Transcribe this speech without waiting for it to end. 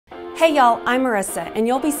Hey y'all, I'm Marissa, and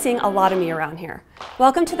you'll be seeing a lot of me around here.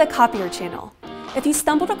 Welcome to the Copier Channel. If you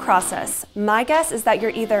stumbled across us, my guess is that you're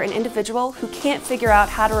either an individual who can't figure out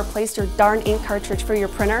how to replace your darn ink cartridge for your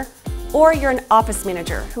printer, or you're an office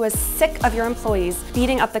manager who is sick of your employees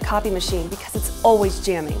beating up the copy machine because it's always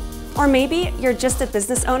jamming. Or maybe you're just a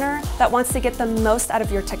business owner that wants to get the most out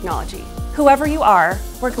of your technology. Whoever you are,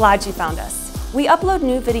 we're glad you found us. We upload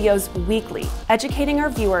new videos weekly, educating our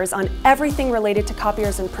viewers on everything related to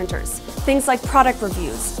copiers and printers. Things like product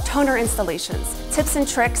reviews, toner installations, tips and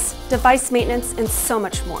tricks, device maintenance, and so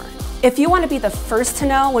much more. If you want to be the first to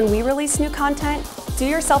know when we release new content, do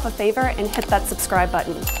yourself a favor and hit that subscribe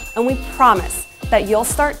button. And we promise that you'll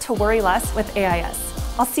start to worry less with AIS.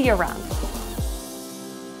 I'll see you around.